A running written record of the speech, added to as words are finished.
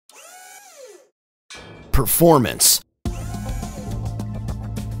Performance.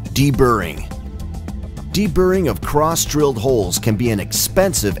 Deburring. Deburring of cross-drilled holes can be an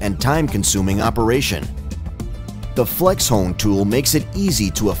expensive and time-consuming operation. The Flex Hone tool makes it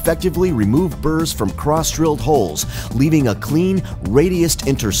easy to effectively remove burrs from cross-drilled holes, leaving a clean, radiused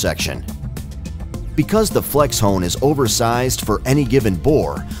intersection. Because the Flex Hone is oversized for any given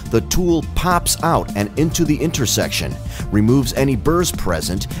bore, the tool pops out and into the intersection, removes any burrs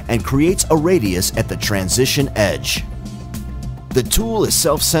present, and creates a radius at the transition edge. The tool is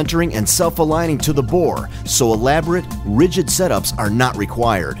self-centering and self-aligning to the bore, so elaborate, rigid setups are not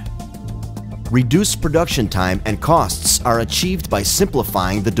required. Reduced production time and costs are achieved by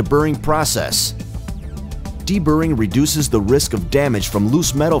simplifying the deburring process. Deburring reduces the risk of damage from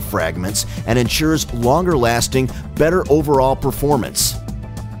loose metal fragments and ensures longer-lasting, better overall performance.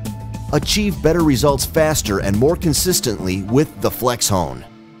 Achieve better results faster and more consistently with the Flex Hone.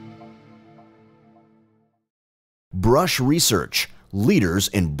 Brush Research, leaders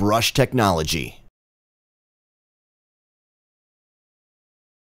in brush technology.